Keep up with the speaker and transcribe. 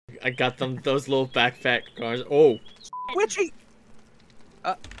I got them those little backpack cars. Oh. Witchy!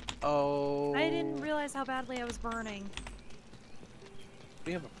 Oh. I didn't realize how badly I was burning.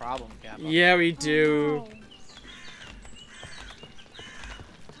 We have a problem, Kappa. Yeah, we do. Oh, no.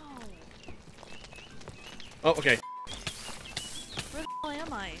 Oh, okay. Where the hell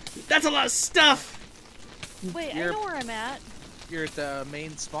am I? That's a lot of stuff. Wait, You're- I know where I'm at. You're at the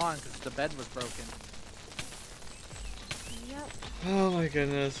main spawn because the bed was broken. Yep. Oh my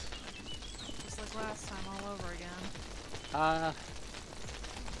goodness. Just like last time, all over again.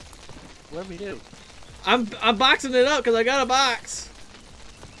 What do we do? I'm boxing it up because I got a box.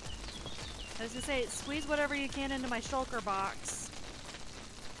 I was gonna say, squeeze whatever you can into my shulker box.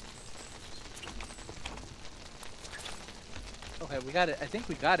 Okay, we got it. I think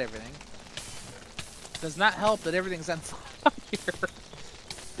we got everything. Does not help that everything's on fire.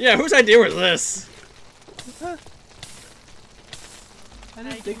 Yeah, whose idea was this? I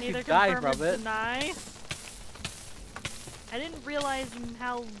didn't can think neither you'd die confirm from or it. deny. I didn't realize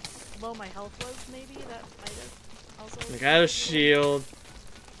how low my health was, maybe. That might have also... I got a shield.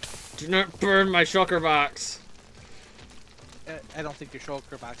 Do not burn my shulker box. I don't think your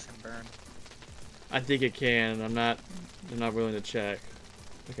shulker box can burn. I think it can. I'm not willing to check.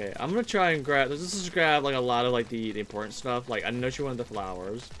 Okay, I'm gonna try and grab. Let's just grab like a lot of like the important stuff. Like I know she wanted the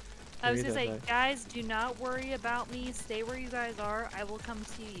flowers. I was gonna Maybe say, that- guys, do not worry about me. Stay where you guys are. I will come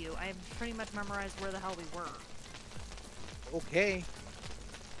to you. I've pretty much memorized where the hell we were. Okay.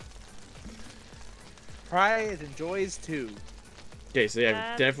 Pride and joys too. Okay, so yeah,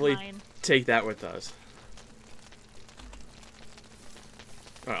 That's definitely mine. take that with us.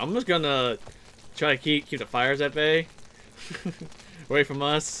 Alright, I'm just gonna try to keep the fires at bay. Away from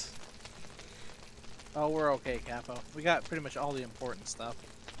us. Oh, we're okay, Capo. We got pretty much all the important stuff.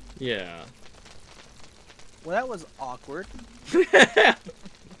 Yeah. Well, that was awkward. Okay,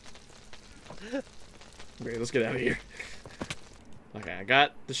 let's get out of here. Okay, I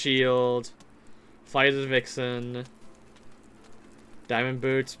got the shield. Fight the vixen. Diamond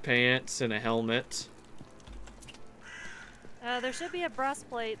boots, pants, and a helmet. There should be a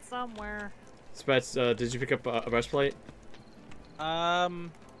breastplate somewhere. Spetz, did you pick up a breastplate? I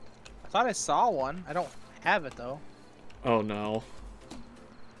thought I saw one. I don't have it though. Oh no.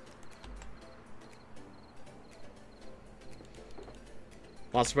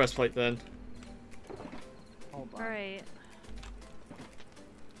 Lost the breastplate then. Hold on. Alright.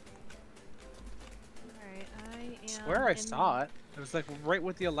 Alright, I am... Swear I saw it. It was like right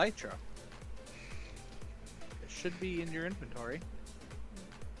with the elytra. It should be in your inventory.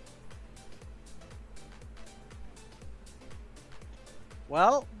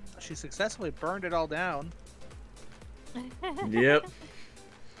 Well, she successfully burned it all down. Yep.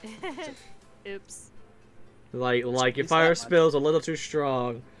 Oops. Like your least fire that much. spill's a little too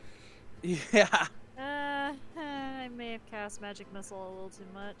strong. Yeah. I may have cast magic missile a little too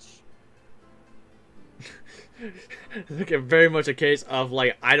much. It's like very much a case of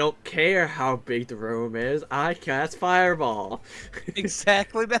like I don't care how big the room is, I cast fireball.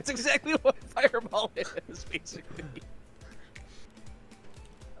 Exactly. That's exactly what fireball is, basically.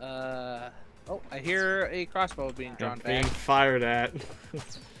 Oh, I hear a crossbow being drawn Being back. fired at.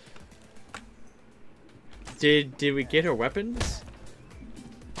 Did we get her weapons?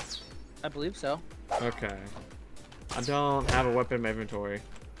 I believe so. Okay. I don't have a weapon in my inventory.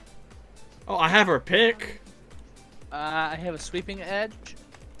 Oh, I have her pick. I have a sweeping edge.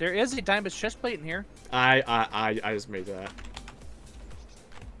 There is a diamond chestplate in here. I just made that.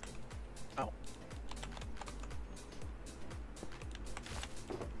 Oh.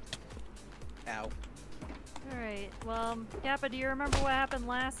 Ow. Alright, well, Kappa, do you remember what happened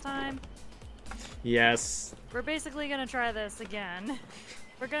last time? Yes. We're basically gonna try this again.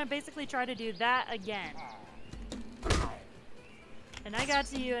 We're gonna basically try to do that again. And I got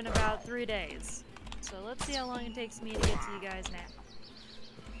to you in about 3 days. So let's see how long it takes me to get to you guys now.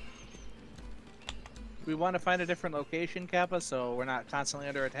 We want to find a different location, Kappa, so we're not constantly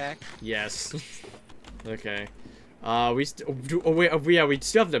under attack. Yes. Okay. We still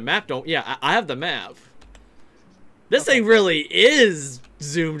have the map, don't? Yeah, I have the map. This thing really is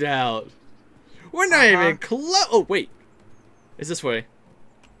zoomed out. We're not even close. Oh wait, it's this way.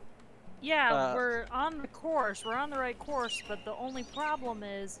 Yeah, we're on the course. We're on the right course, but the only problem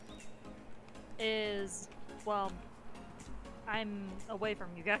is, well, I'm away from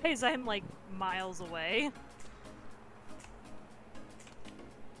you guys. I'm like miles away.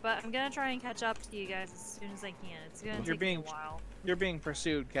 But I'm gonna try and catch up to you guys as soon as I can. It's gonna take me a while. You're being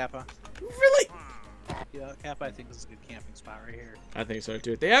pursued, Kappa. Really? Yeah, Kappa, I think this is a good camping spot right here. I think so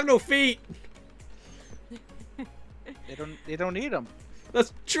too. They have no feet. They don't need them.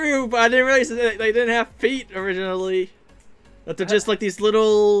 That's true, but I didn't realize that they didn't have feet originally. That they're just like these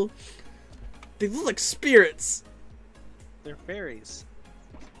little... They look like spirits. They're fairies.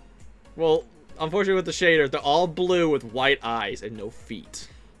 Well, unfortunately with the shaders, they're all blue with white eyes and no feet.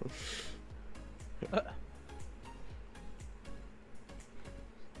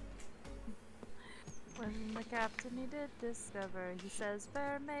 When the captain he did discover, he says,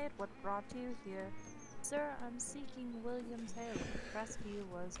 "Fair maid, what brought you here? Sir, I'm seeking William Taylor. Rescue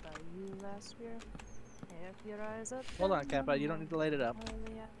was by you last year. If your eyes up." Hold on, Kappa. You don't need to light it up.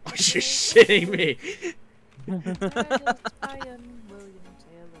 Are you shitting me?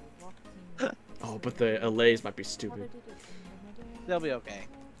 Oh, but the allays might be stupid. They'll be okay.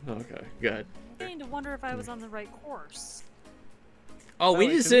 Okay, good. I'm beginning to wonder if I was on the right course. Oh, we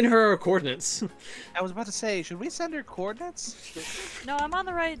need to send her coordinates. I was about to say, should we send her coordinates? No, I'm on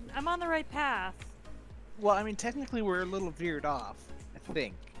the right path. Well, I mean, technically we're a little veered off, I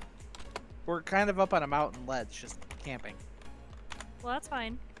think. We're kind of up on a mountain ledge, just camping. Well, that's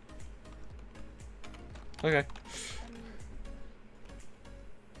fine. Okay.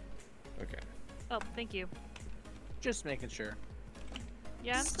 Okay. Oh, thank you. Just making sure.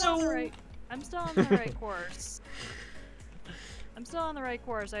 Yeah, I'm still on the right. I'm still on the right course. I'm still on the right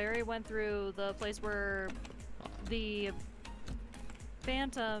course. I already went through the place where the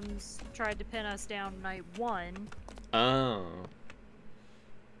phantoms tried to pin us down night 1. Oh.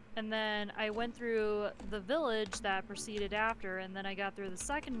 And then I went through the village that proceeded after, and then I got through the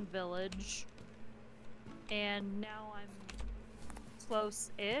second village. And now I'm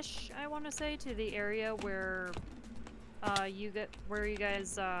close-ish, I want to say, to the area where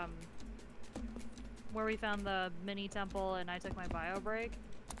where we found the mini temple and I took my bio break.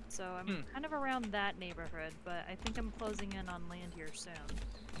 So I'm kind of around that neighborhood, but I think I'm closing in on land here soon.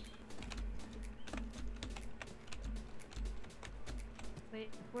 Wait,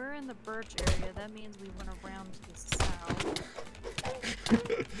 if we're in the birch area, that means we went around to the south.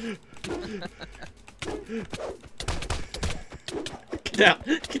 Get down!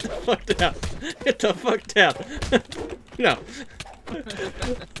 Get the fuck down! Get the fuck down! No!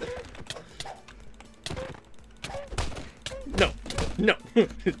 No! No!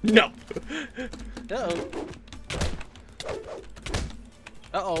 No! Uh-oh.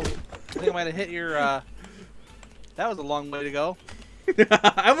 Uh-oh. I think I might have hit your, That was a long way to go.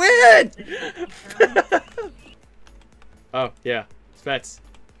 I win! Oh, yeah. Spetz.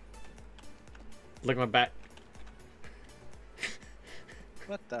 Look at my back.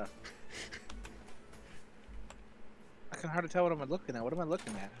 What the? I can hardly tell what I'm looking at. What am I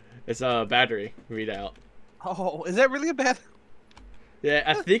looking at? It's a battery readout. Oh, is that really a bad? Yeah,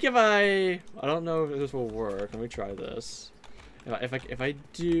 I think if I don't know if this will work. Let me try this. If I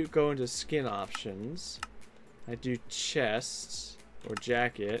do go into skin options, I do chest or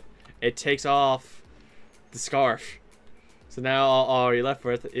jacket, it takes off the scarf. So now all you're left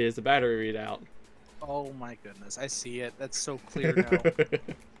with is the battery readout. Oh my goodness, I see it. That's so clear now.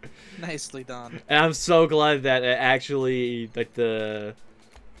 Nicely done. And I'm so glad that it actually, like, the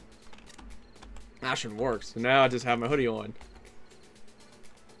action works. So now I just have my hoodie on.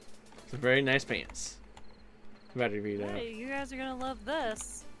 Some very nice pants. Battery readout. Hey, you guys are gonna love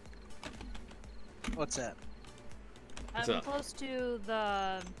this. What's that? I'm close to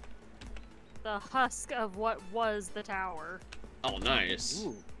the husk of what was the tower. Oh, nice.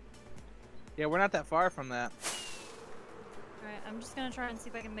 Ooh. Yeah, we're not that far from that. Alright, I'm just gonna try and see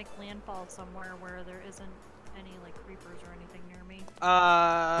if I can make landfall somewhere where there isn't any, like, creepers or anything near me.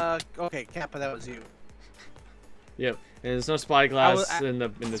 Okay, Kappa, that was you. Yep, and there's no spyglass in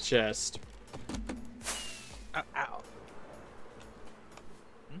the chest. Ow. Ow.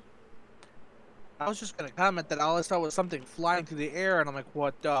 I was just gonna comment that all I saw was something flying through the air, and I'm like,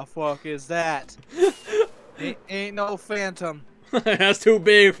 what the fuck is that? Ain't no phantom. That's too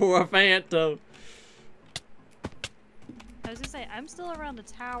big for a phantom. I was gonna say, I'm still around the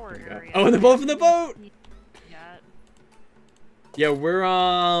tower area. Oh, and they're both in the boat! Yeah. Yeah, we're,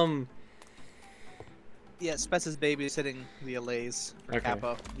 Yeah, Spetz is babysitting the allays for Okay.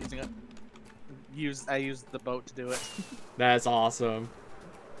 Kappa. I used the boat to do it. That's awesome.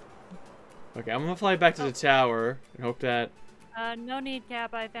 Okay, I'm gonna fly back to the tower and hope that... No need,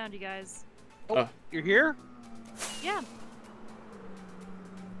 Cap. I found you guys. Oh, you're here? Yeah.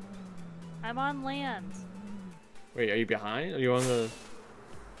 I'm on land. Wait, are you behind? Are you on the...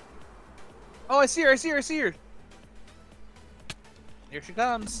 Oh, I see her, I see her, I see her! Here she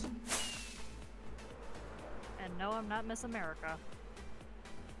comes. And no, I'm not Miss America.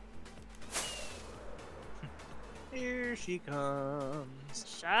 Here she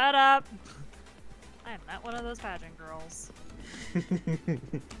comes. Shut up! I am not one of those pageant girls.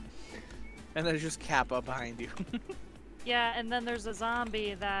 And there's just Kappa behind you. Yeah, and then there's a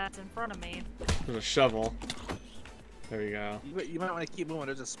zombie that's in front of me. There's a shovel. There we go. You might want to keep moving.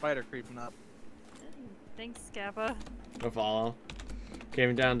 There's a spider creeping up. Thanks, Kappa. No follow.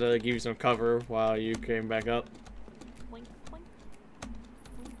 Came down to give you some cover while you came back up. Blink, blink.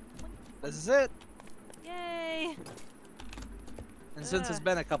 Blink, blink. This is it. Yay! And since it's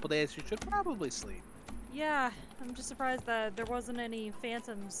been a couple days, you should probably sleep. Yeah, I'm just surprised that there wasn't any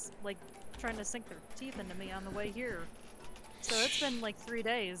phantoms, like, trying to sink their teeth into me on the way here. So it's been like 3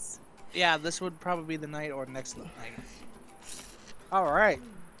 days. Yeah, this would probably be the night or next night. Alright.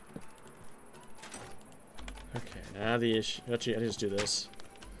 Okay, now the issue. Actually, I just do this.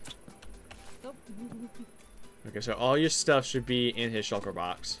 Nope. Okay, so all your stuff should be in his shulker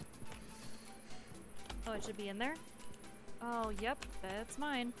box. Oh, it should be in there? Oh, yep, that's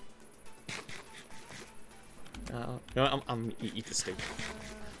mine. No, I'm eat the steak.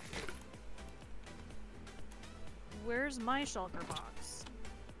 Where's my shulker box?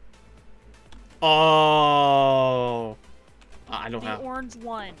 Oh, I don't The have. orange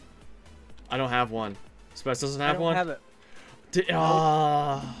one. I don't have one. Spetz doesn't I have don't one. have it.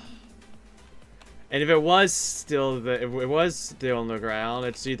 And if it was still on the ground,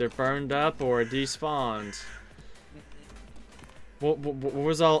 it's either burned up or despawned. What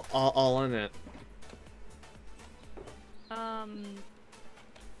was all in it?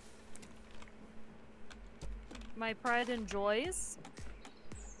 My pride and joys.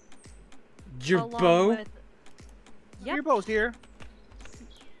 Your along bow? with- Yep, Your bow's here.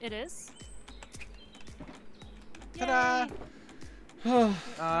 it is. Ta-da! Yay!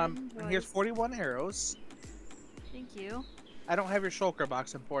 And here's 41 arrows. Thank you. I don't have your shulker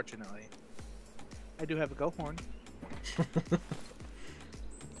box, unfortunately. I do have a go horn. Oh,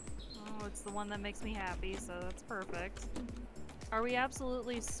 it's the one that makes me happy, so that's perfect. Are we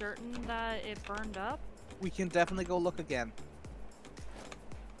absolutely certain that it burned up? We can definitely go look again.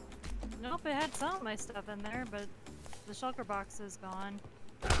 Nope, it had some of my stuff in there, but the shulker box is gone.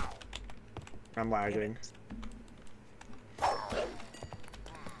 I'm lagging.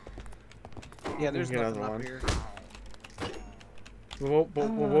 Yeah, there's Get nothing another up one. here. What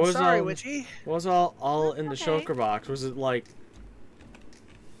was Sorry, all? Witchy. What was all in the Okay. shulker box? Was it like?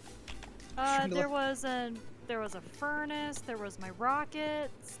 There was a furnace. There was my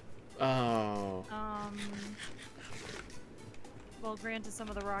rockets. Oh. Well, granted, some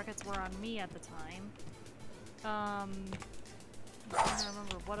of the rockets were on me at the time. I'm trying to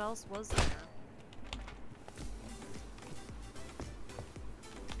remember what else was there.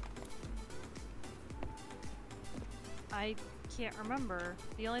 I can't remember.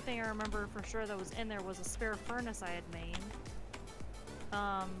 The only thing I remember for sure that was in there was a spare furnace I had made.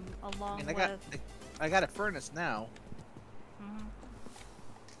 Along And with. I got a furnace now. Mhm.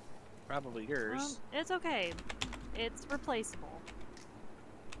 Probably yours. It's okay. It's replaceable.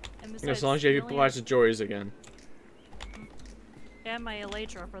 And As besides, long as you the have only- provides the joys again. and my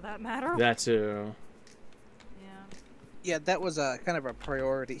elytra for that matter. That too. Yeah. Yeah, that was a kind of a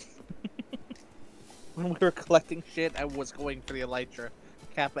priority. When we were collecting shit, I was going for the elytra.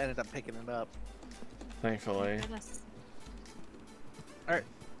 Kappa ended up picking it up. Thankfully. Goodness.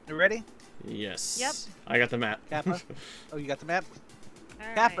 You ready, Yes. Yep. I got the map. Kappa? Oh, you got the map? All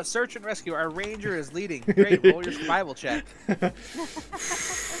Kappa, right. search and rescue. Our ranger is leading. Great, roll your survival check.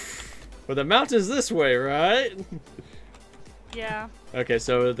 Well, the mountain's this way, right? Yeah. Okay,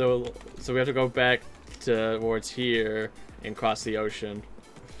 so we have to go back towards here and cross the ocean.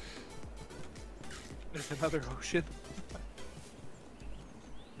 There's another ocean.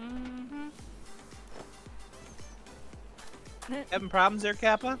 Mm-hmm. Having problems there,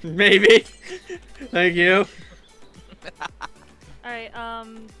 Kappa? Maybe. Thank you. Alright,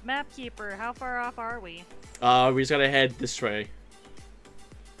 map keeper, how far off are we? We just gotta head this way.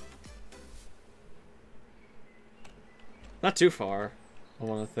 Not too far. I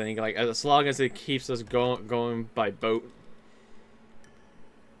want to think, like, as long as it keeps us going by boat.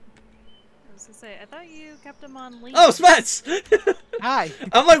 I was gonna say, I thought you kept him on leash. Oh, Spetz! Hi.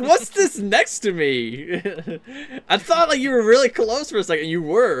 I'm like, what's this next to me? I thought like you were really close for a second. You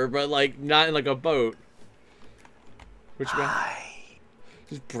were, but like not in like a boat. Which Hi.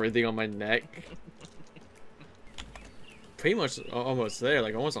 just breathing on my neck. Pretty much almost there,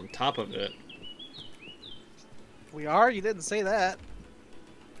 like almost on top of it. We are? You didn't say that.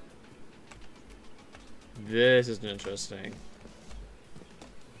 This is interesting.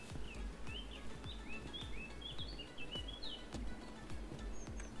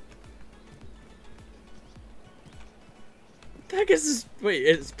 What the heck is this?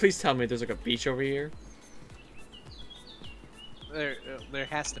 Wait, please tell me there's like a beach over here. There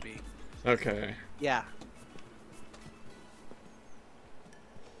has to be. Okay. Yeah.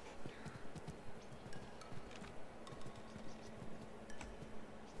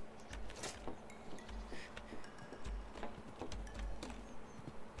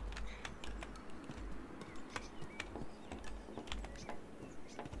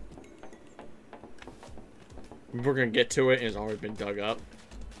 We're gonna get to it, and it's already been dug up.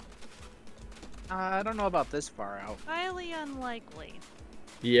 I don't know about this far out. Highly unlikely.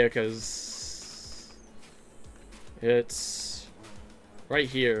 Yeah, because it's right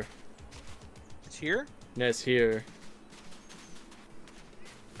here. It's here? No, it's here.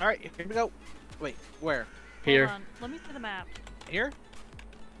 Alright, here we go. Wait, where? Here. Hold on. Let me see the map. Here?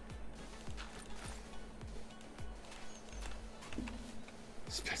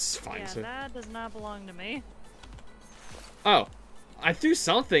 Spetz Yeah, finds it. that does not belong to me. Oh, I threw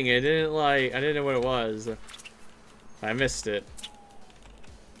something. It didn't I didn't know what it was. I missed it.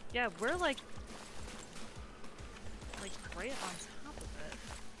 Yeah, we're like right on top of it.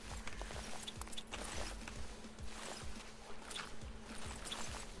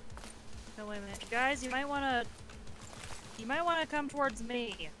 No, wait a minute, guys. You might wanna come towards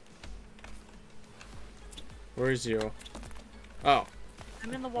me. Where's you? Oh,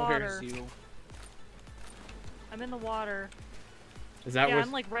 I'm in the Where's water. you? I'm in the water. is that Yeah, what?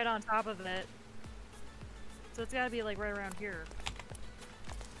 I'm like right on top of it. So it's gotta be like right around here.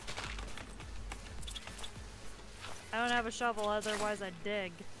 I don't have a shovel, otherwise I'd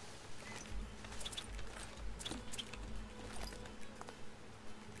dig.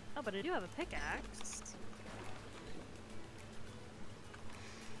 Oh, but I do have a pickaxe.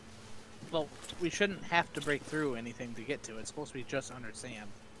 Well, we shouldn't have to break through anything to get to it. It's supposed to be just under sand.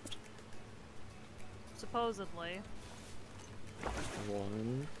 Supposedly.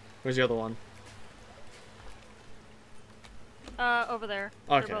 One. Where's the other one? Over there.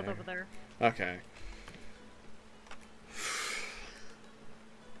 Okay. They're both over there. Okay.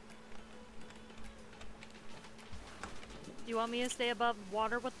 You want me to stay above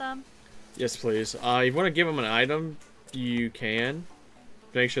water with them? Yes, please. If you want to give them an item, you can.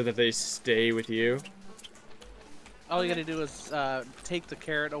 Make sure that they stay with you. All you gotta do is take the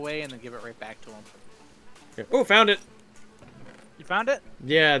carrot away and then give it right back to him. Okay. Oh, found it. You found it?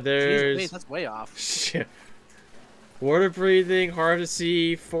 Yeah, Jeez, there's. wait, that's way off. Shit. Water breathing, hard to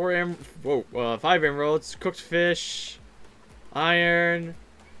see. 5 emeralds, cooked fish, iron.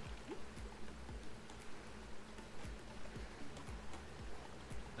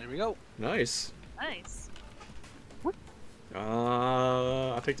 There we go. Nice. Nice.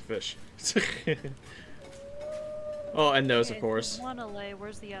 I'll take the fish. Oh, and those, Okay, of course. so one allay.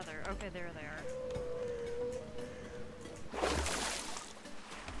 Where's the other? Okay, there they are.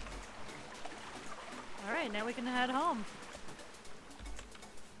 Alright, now we can head home.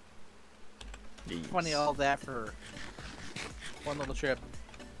 Funny all that for one little trip.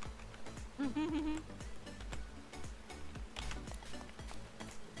 Is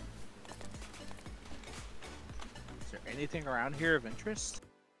there anything around here of interest?